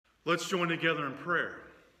Let's join together in prayer.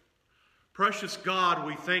 Precious God,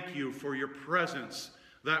 we thank you for your presence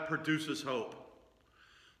that produces hope.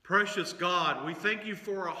 Precious God, we thank you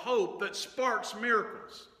for a hope that sparks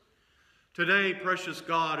miracles. Today, precious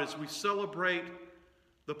God, as we celebrate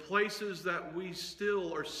the places that we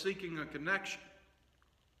still are seeking a connection,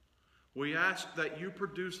 we ask that you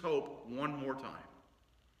produce hope one more time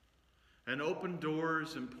and open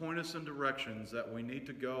doors and point us in directions that we need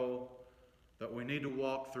to go, that we need to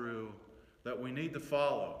walk through, that we need to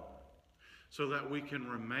follow, so that we can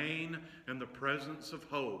remain in the presence of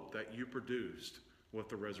hope that you produced with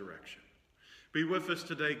the resurrection. Be with us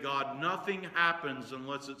today, God. Nothing happens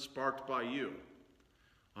unless it's sparked by you.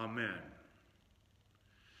 Amen.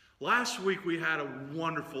 Last week we had a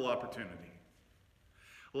wonderful opportunity.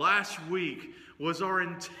 Last week was our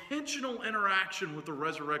intentional interaction with the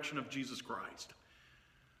resurrection of Jesus Christ.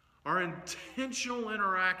 Our intentional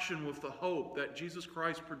interaction with the hope that Jesus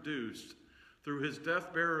Christ produced through his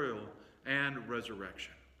death, burial, and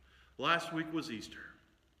resurrection. Last week was Easter.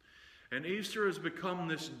 And Easter has become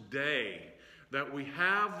this day that we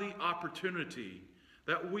have the opportunity,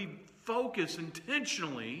 that we focus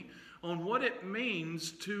intentionally on what it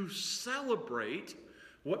means to celebrate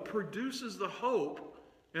what produces the hope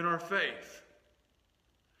in our faith.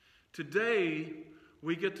 Today,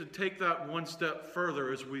 we get to take that one step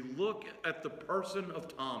further as we look at the person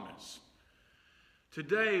of Thomas.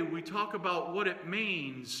 Today, we talk about what it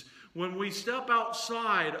means when we step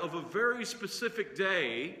outside of a very specific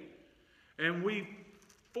day and we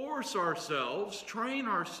force ourselves, train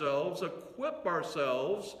ourselves, equip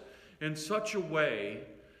ourselves in such a way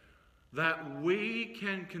that we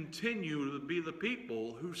can continue to be the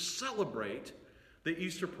people who celebrate the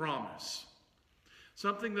Easter promise.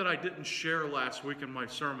 Something that I didn't share last week in my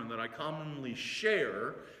sermon that I commonly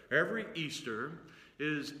share every Easter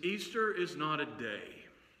is Easter is not a day.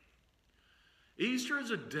 Easter is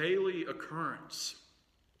a daily occurrence.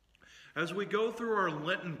 As we go through our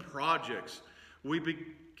Lenten projects, we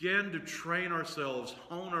begin to train ourselves,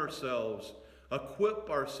 hone ourselves, equip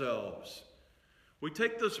ourselves. We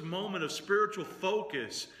take this moment of spiritual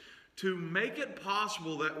focus to make it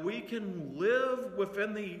possible that we can live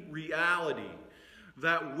within the reality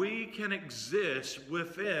that we can exist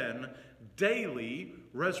within daily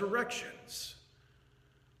resurrections.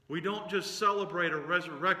 We don't just celebrate a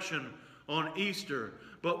resurrection on Easter,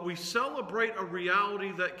 but we celebrate a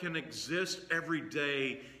reality that can exist every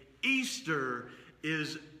day. Easter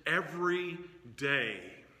is every day.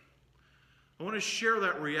 I want to share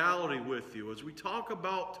that reality with you as we talk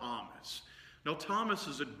about Thomas. Now, Thomas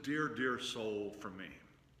is a dear, dear soul for me.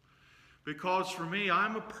 Because for me,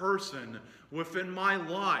 I'm a person within my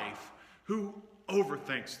life who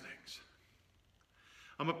overthinks things.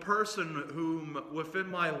 I'm a person whom within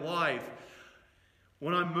my life,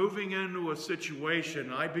 when I'm moving into a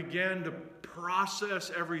situation, I begin to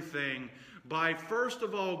process everything by first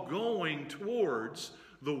of all going towards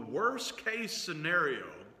the worst case scenario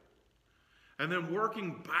and then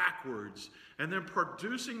working backwards and then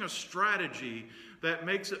producing a strategy that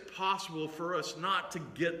makes it possible for us not to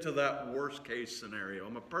get to that worst case scenario.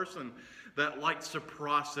 I'm a person that likes to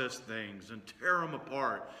process things and tear them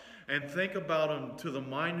apart and think about them to the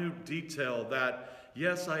minute detail that,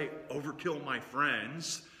 yes, I overkill my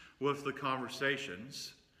friends with the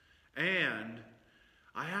conversations, and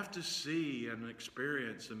I have to see and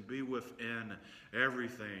experience and be within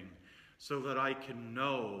everything so that I can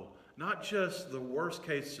know not just the worst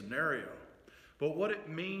case scenario, but what it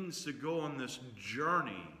means to go on this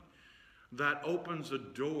journey that opens a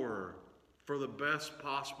door for the best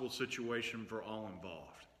possible situation for all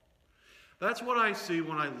involved. That's what I see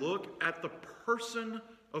when I look at the person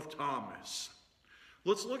of Thomas.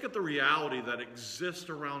 Let's look at the reality that exists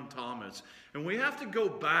around Thomas. And we have to go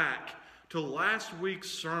back to last week's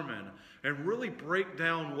sermon and really break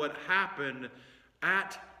down what happened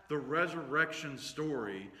at the resurrection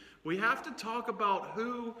story. We have to talk about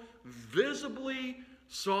who visibly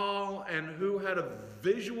saw and who had a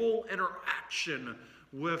visual interaction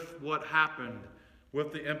with what happened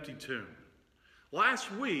with the empty tomb.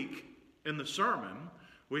 Last week in the sermon,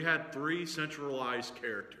 we had three centralized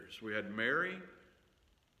characters. We had Mary,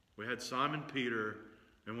 we had Simon Peter,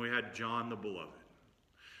 and we had John the Beloved.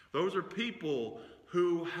 Those are people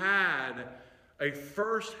who had a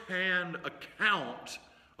first-hand account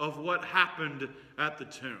of what happened at the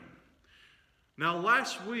tomb. Now,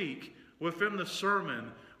 last week, within the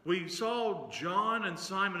sermon, we saw John and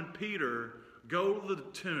Simon Peter go to the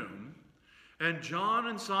tomb, and John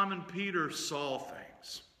and Simon Peter saw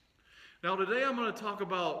things. Now, today I'm going to talk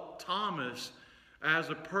about Thomas as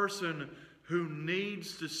a person who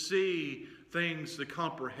needs to see things to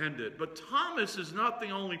comprehend it. But Thomas is not the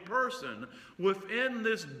only person within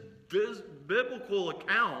this biblical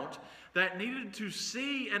account that needed to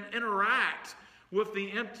see and interact with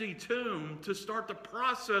the empty tomb to start to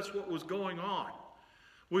process what was going on.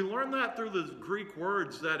 We learn that through the Greek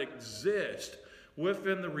words that exist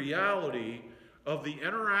within the reality of the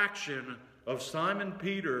interaction of Simon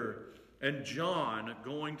Peter and John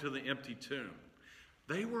going to the empty tomb.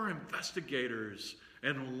 They were investigators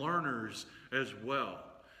and learners as well.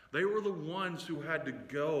 They were the ones who had to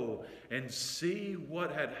go and see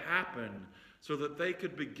what had happened so that they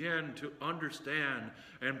could begin to understand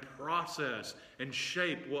and process and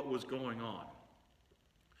shape what was going on.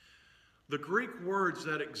 The Greek words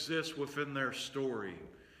that exist within their story,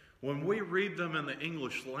 when we read them in the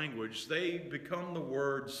English language, they become the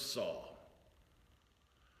word saw.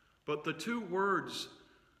 But the two words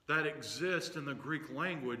that exist in the Greek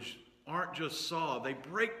language aren't just saw. They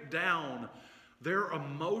break down their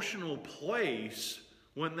emotional place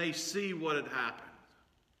when they see what had happened.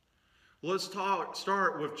 Let's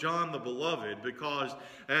start with John the Beloved, because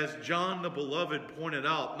as John the Beloved pointed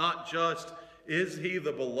out, not just is he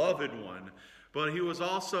the beloved one, but he was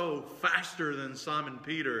also faster than Simon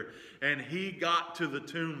Peter, and he got to the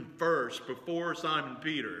tomb first before Simon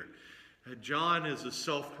Peter. John is a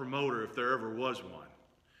self-promoter if there ever was one.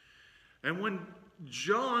 And when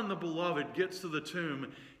John the Beloved gets to the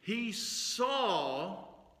tomb, he saw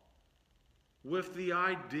with the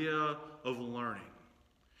idea of learning.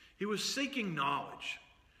 He was seeking knowledge.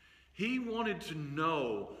 He wanted to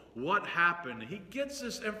know what happened. He gets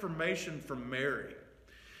this information from Mary.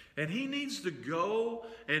 And he needs to go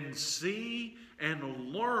and see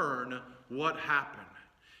and learn what happened.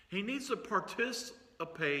 He needs to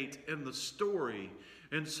participate in the story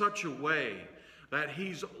in such a way that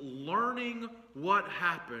he's learning what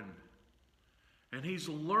happened. And he's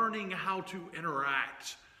learning how to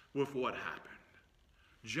interact with what happened.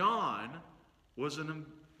 John was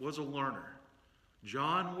a learner.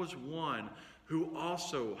 John was one who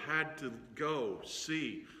also had to go,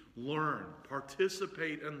 see, learn,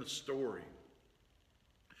 participate in the story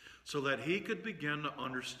so that he could begin to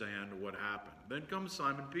understand what happened. Then comes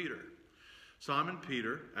Simon Peter. Simon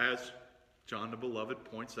Peter, as John the Beloved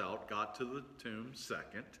points out, got to the tomb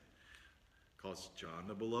second because John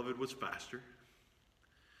the Beloved was faster.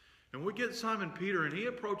 And we get Simon Peter, and he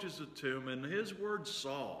approaches the tomb, and his word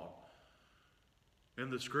saw in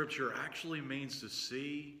the scripture actually means to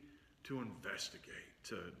see, to investigate,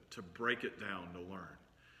 to break it down, to learn.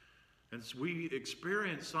 And so we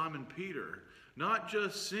experience Simon Peter not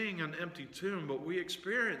just seeing an empty tomb, but we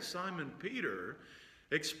experience Simon Peter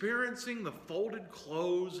experiencing the folded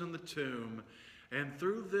clothes in the tomb, and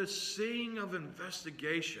through this seeing of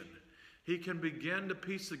investigation, he can begin to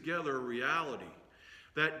piece together a reality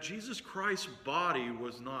that Jesus Christ's body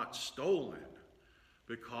was not stolen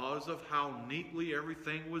because of how neatly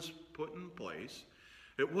everything was put in place.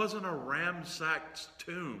 It wasn't a ransacked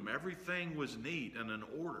tomb. Everything was neat and in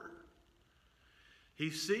order. He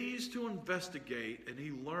sees to investigate, and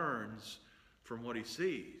he learns from what he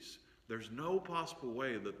sees. There's no possible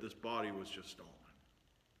way that this body was just stolen.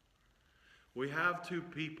 We have two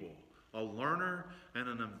people, a learner and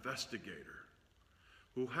an investigator,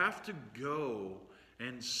 who have to go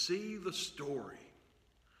and see the story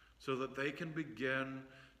so that they can begin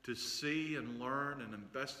to see and learn and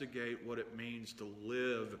investigate what it means to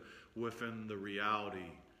live within the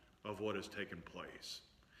reality of what has taken place.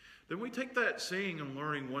 Then we take that seeing and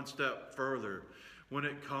learning one step further when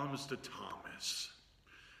it comes to Thomas.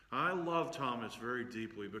 I love Thomas very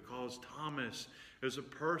deeply because Thomas is a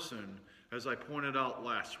person, as I pointed out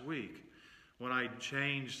last week, when I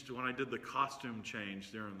did the costume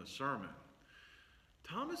change during the sermon.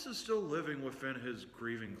 Thomas is still living within his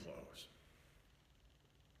grieving clothes.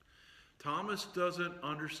 Thomas doesn't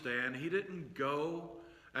understand. He didn't go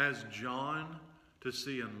as John to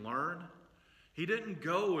see and learn. He didn't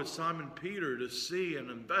go as Simon Peter to see and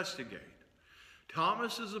investigate.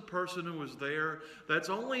 Thomas is a person who was there that's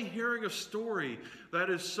only hearing a story that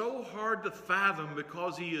is so hard to fathom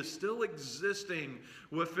because he is still existing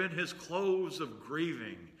within his clothes of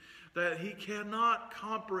grieving, that he cannot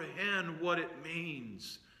comprehend what it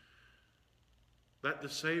means that the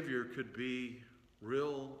Savior could be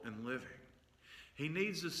real and living. He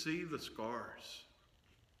needs to see the scars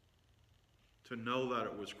to know that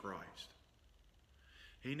it was Christ.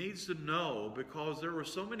 He needs to know because there were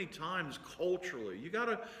so many times culturally. You got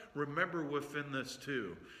to remember within this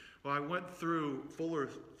too. Well, I went through Fuller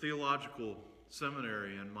Theological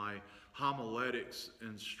Seminary, and my homiletics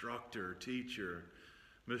instructor, teacher,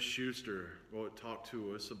 Miss Schuster, talked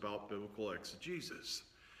to us about biblical exegesis.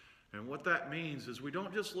 And what that means is we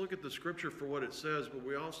don't just look at the Scripture for what it says, but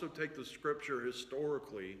we also take the Scripture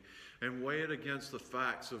historically and weigh it against the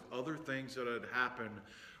facts of other things that had happened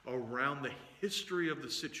around the history of the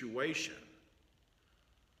situation,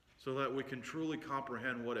 so that we can truly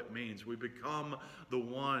comprehend what it means. We become the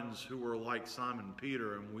ones who are like Simon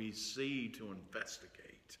Peter, and we see to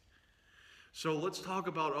investigate. So let's talk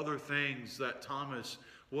about other things that Thomas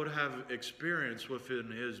would have experienced within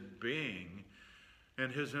his being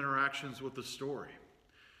and his interactions with the story.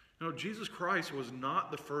 You know, Jesus Christ was not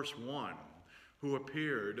the first one who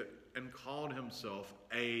appeared and called himself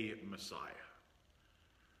a Messiah.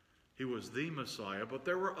 He was the Messiah, but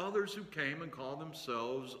there were others who came and called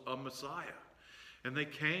themselves a Messiah. And they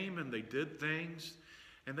came and they did things,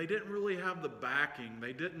 and they didn't really have the backing.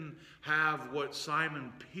 They didn't have what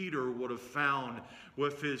Simon Peter would have found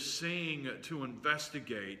with his seeing to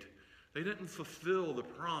investigate. They didn't fulfill the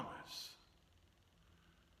promise.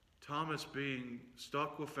 Thomas being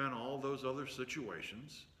stuck within all those other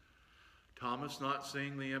situations, Thomas not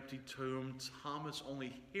seeing the empty tomb, Thomas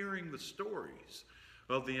only hearing the stories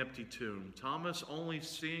of the empty tomb, Thomas only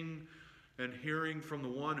seeing and hearing from the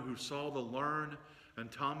one who saw to learn,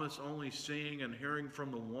 and Thomas only seeing and hearing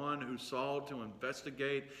from the one who saw to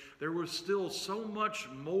investigate. There was still so much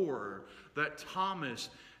more that Thomas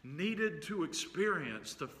needed to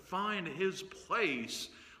experience to find his place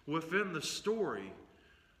within the story,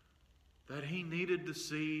 that he needed to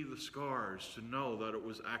see the scars to know that it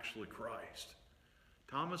was actually Christ.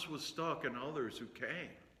 Thomas was stuck, and others who came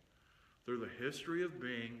through the history of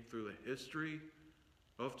being, through the history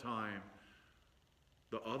of time,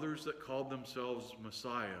 the others that called themselves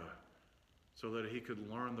Messiah, so that he could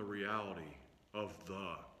learn the reality of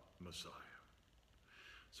the Messiah.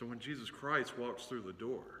 So when Jesus Christ walks through the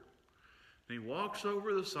door, and he walks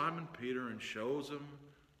over to Simon Peter and shows him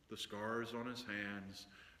the scars on his hands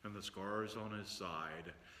and the scars on his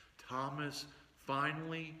side, Thomas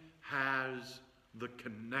finally has the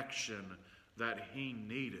connection that he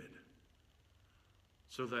needed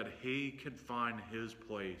so that he could find his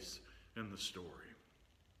place in the story.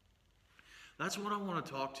 That's what I want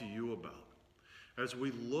to talk to you about as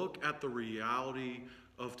we look at the reality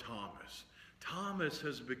of Thomas. Thomas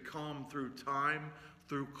has become, through time,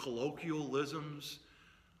 through colloquialisms,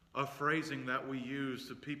 a phrasing that we use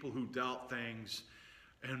to people who doubt things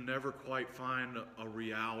and never quite find a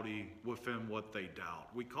reality within what they doubt.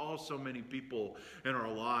 We call so many people in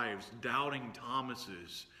our lives doubting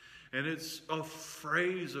Thomases, and it's a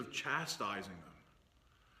phrase of chastising them.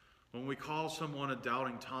 When we call someone a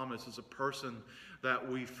doubting Thomas, it's a person that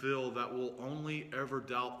we feel that will only ever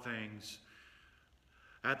doubt things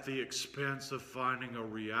at the expense of finding a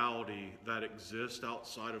reality that exists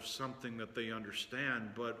outside of something that they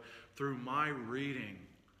understand. But through my reading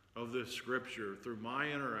of this scripture, through my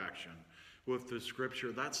interaction with this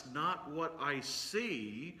scripture, that's not what I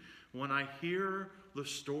see when I hear the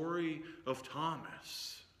story of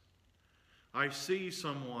Thomas. I see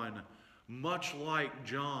someone much like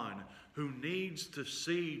John who needs to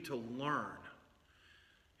see to learn.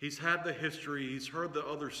 He's had the history, he's heard the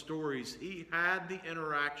other stories, he had the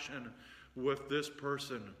interaction with this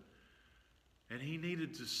person, and he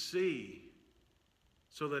needed to see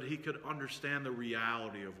so that he could understand the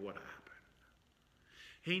reality of what happened.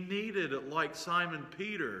 He needed, like Simon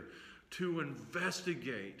Peter, to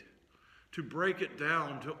investigate, to break it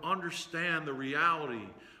down, to understand the reality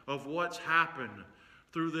of what's happened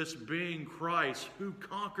through this being Christ who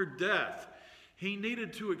conquered death. He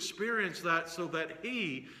needed to experience that so that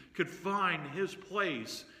he could find his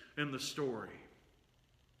place in the story.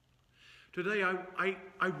 Today,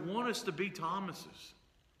 I want us to be Thomases.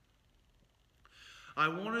 I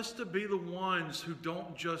want us to be the ones who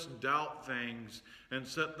don't just doubt things and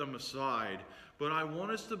set them aside, but I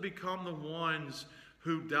want us to become the ones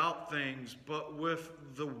who doubt things, but with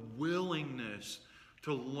the willingness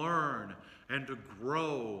to learn and to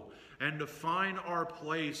grow and to find our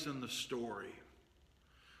place in the story.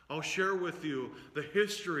 I'll share with you the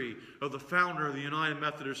history of the founder of the United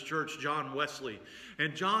Methodist Church, John Wesley.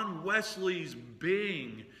 And John Wesley's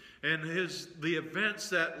being and the events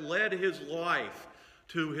that led his life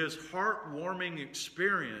to his heartwarming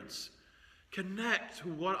experience connect to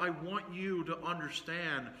what I want you to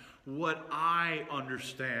understand, what I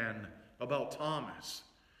understand about Thomas.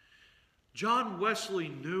 John Wesley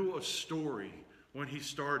knew a story when he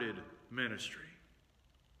started ministry.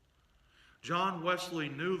 John Wesley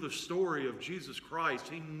knew the story of Jesus Christ.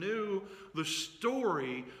 He knew the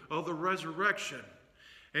story of the resurrection.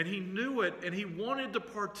 And he knew it, and he wanted to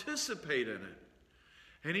participate in it.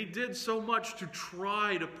 And he did so much to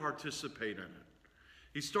try to participate in it.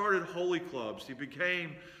 He started holy clubs. He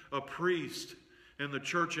became a priest in the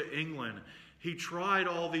Church of England. He tried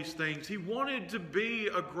all these things. He wanted to be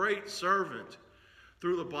a great servant.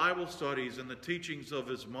 Through the Bible studies and the teachings of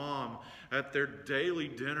his mom at their daily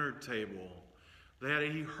dinner table, that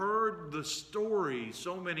he heard the story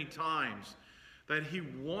so many times that he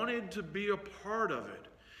wanted to be a part of it.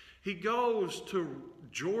 He goes to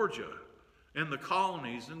Georgia and the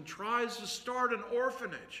colonies and tries to start an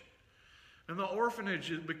orphanage. And the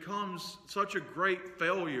orphanage becomes such a great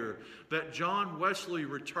failure that John Wesley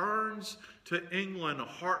returns to England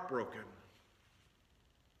heartbroken.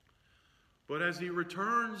 But as he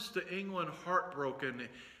returns to England heartbroken,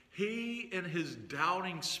 he in his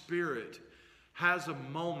doubting spirit has a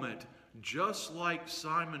moment just like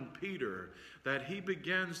Simon Peter that he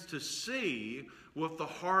begins to see with the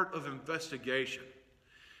heart of investigation.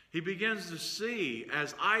 He begins to see,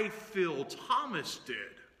 as I feel Thomas did,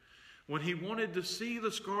 when he wanted to see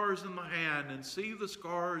the scars in the hand and see the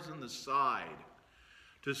scars in the side,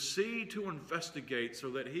 to see, to investigate so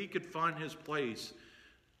that he could find his place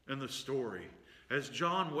in the story. As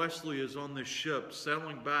John Wesley is on this ship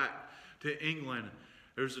sailing back to England,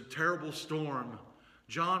 there's a terrible storm.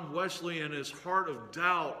 John Wesley, in his heart of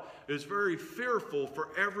doubt, is very fearful for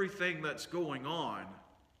everything that's going on.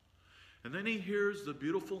 And then he hears the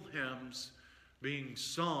beautiful hymns being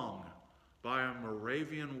sung by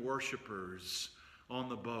Moravian worshipers on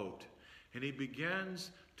the boat. And he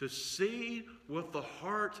begins to see with the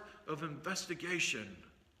heart of investigation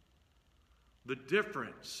the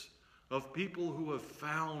difference of people who have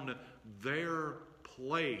found their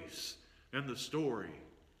place in the story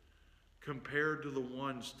compared to the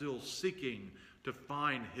one still seeking to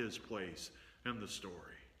find his place in the story.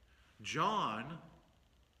 John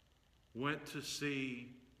went to sea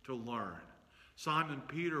to learn. Simon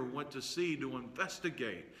Peter went to sea to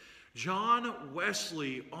investigate. John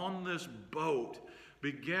Wesley on this boat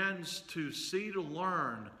begins to see to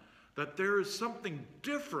learn that there is something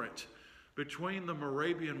different between the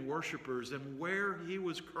Moravian worshipers and where he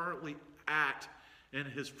was currently at in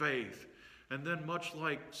his faith. And then, much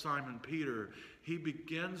like Simon Peter, he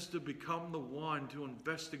begins to become the one to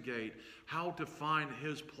investigate how to find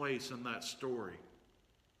his place in that story.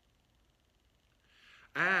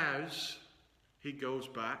 As he goes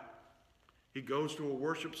back, he goes to a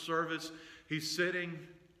worship service, he's sitting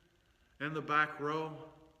in the back row,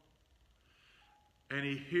 and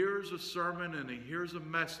he hears a sermon and he hears a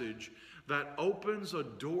message that opens a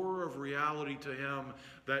door of reality to him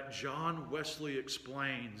that John Wesley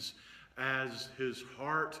explains as his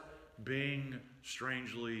heart being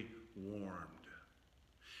strangely warmed.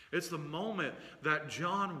 It's the moment that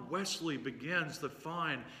John Wesley begins to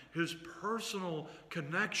find his personal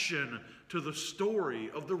connection to the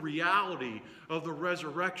story of the reality of the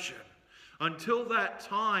resurrection. Until that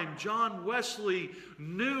time, John Wesley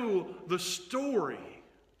knew the story,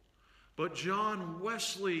 but John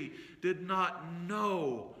Wesley did not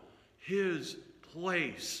know his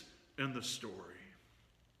place in the story.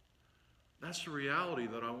 That's the reality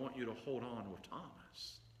that I want you to hold on with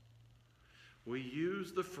Thomas. We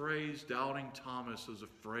use the phrase doubting Thomas as a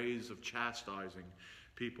phrase of chastising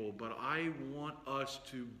people, but I want us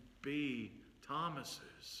to be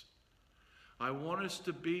Thomases. I want us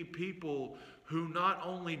to be people who not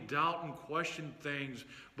only doubt and question things,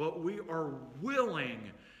 but we are willing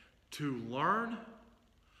to learn,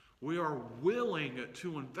 we are willing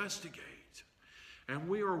to investigate, and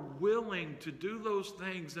we are willing to do those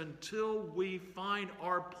things until we find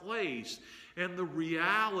our place in the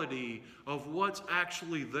reality of what's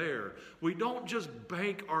actually there. We don't just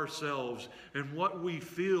bank ourselves in what we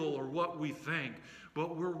feel or what we think,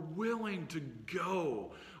 but we're willing to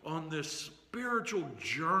go on this spiritual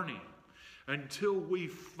journey until we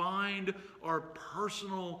find our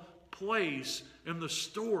personal place in the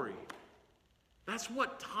story. That's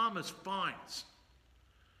what Thomas finds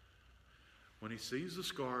when he sees the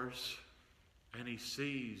scars and he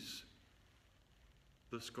sees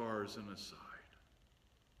the scars in his side.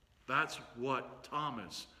 That's what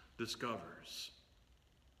Thomas discovers.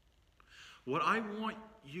 What I want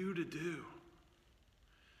you to do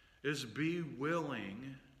is be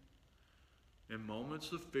willing in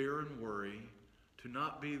moments of fear and worry to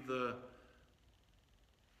not be the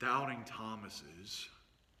doubting Thomases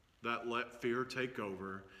that let fear take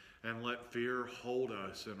over and let fear hold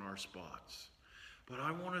us in our spots. But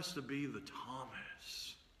I want us to be the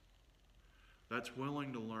Thomas that's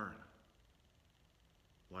willing to learn,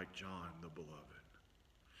 like John the Beloved.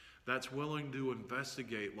 That's willing to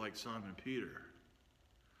investigate like Simon Peter.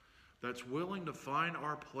 That's willing to find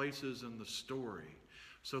our places in the story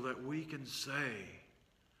so that we can say,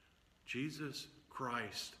 Jesus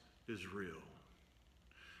Christ is real.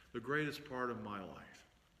 The greatest part of my life,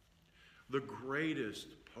 the greatest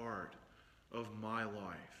part of my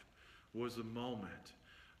life was the moment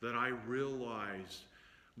that I realized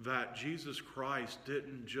that Jesus Christ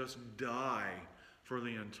didn't just die for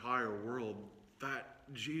the entire world,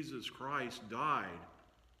 that Jesus Christ died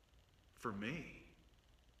for me.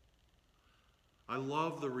 I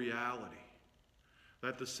love the reality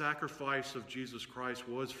that the sacrifice of Jesus Christ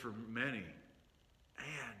was for many,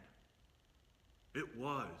 and it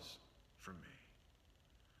was for me.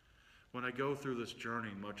 When I go through this journey,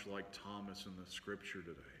 much like Thomas in the scripture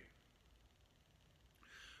today,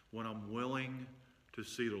 when I'm willing to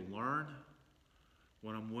see to learn,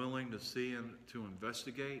 when I'm willing to see and to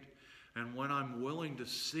investigate, and when I'm willing to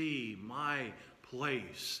see my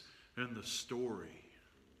place in the story,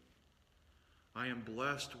 I am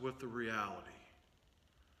blessed with the reality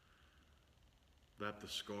that the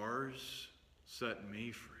scars set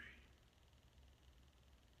me free.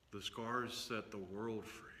 The scars set the world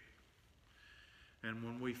free. And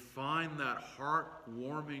when we find that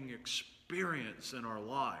heartwarming experience in our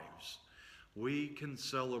lives, we can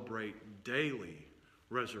celebrate daily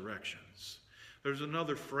resurrections. There's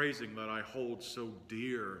another phrasing that I hold so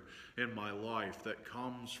dear in my life that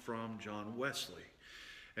comes from John Wesley.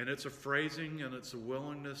 And it's a phrasing and it's a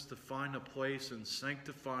willingness to find a place in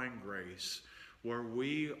sanctifying grace where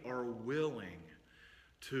we are willing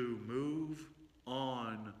to move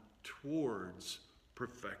on towards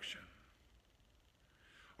perfection.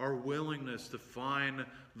 Our willingness to find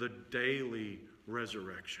the daily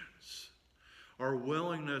resurrections. Our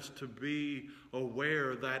willingness to be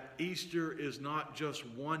aware that Easter is not just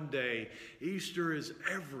one day, Easter is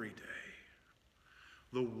every day.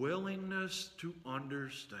 The willingness to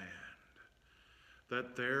understand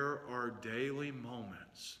that there are daily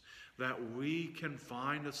moments that we can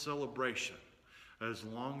find a celebration as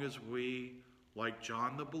long as we, like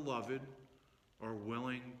John the Beloved, are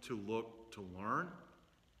willing to look to learn.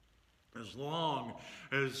 As long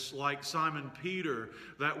as, like Simon Peter,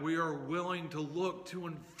 that we are willing to look to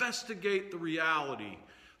investigate the reality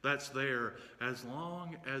that's there. As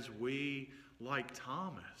long as we, like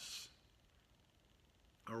Thomas,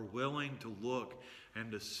 are willing to look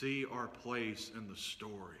and to see our place in the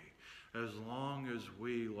story. As long as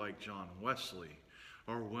we, like John Wesley,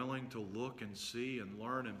 are willing to look and see and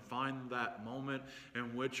learn and find that moment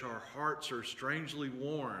in which our hearts are strangely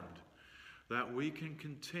warmed, that we can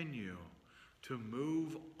continue to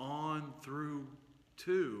move on through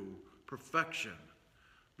to perfection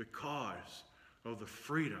because of the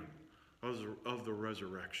freedom of the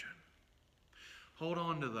resurrection. Hold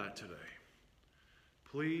on to that today.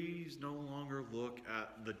 Please no longer look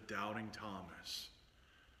at the doubting Thomas,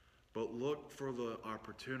 but look for the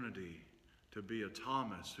opportunity to be a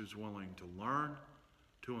Thomas who's willing to learn,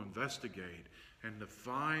 to investigate, and to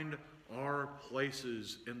find our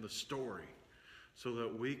places in the story so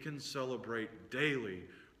that we can celebrate daily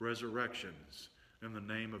resurrections in the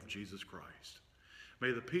name of Jesus Christ.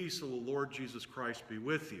 May the peace of the Lord Jesus Christ be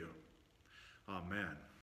with you. Amen.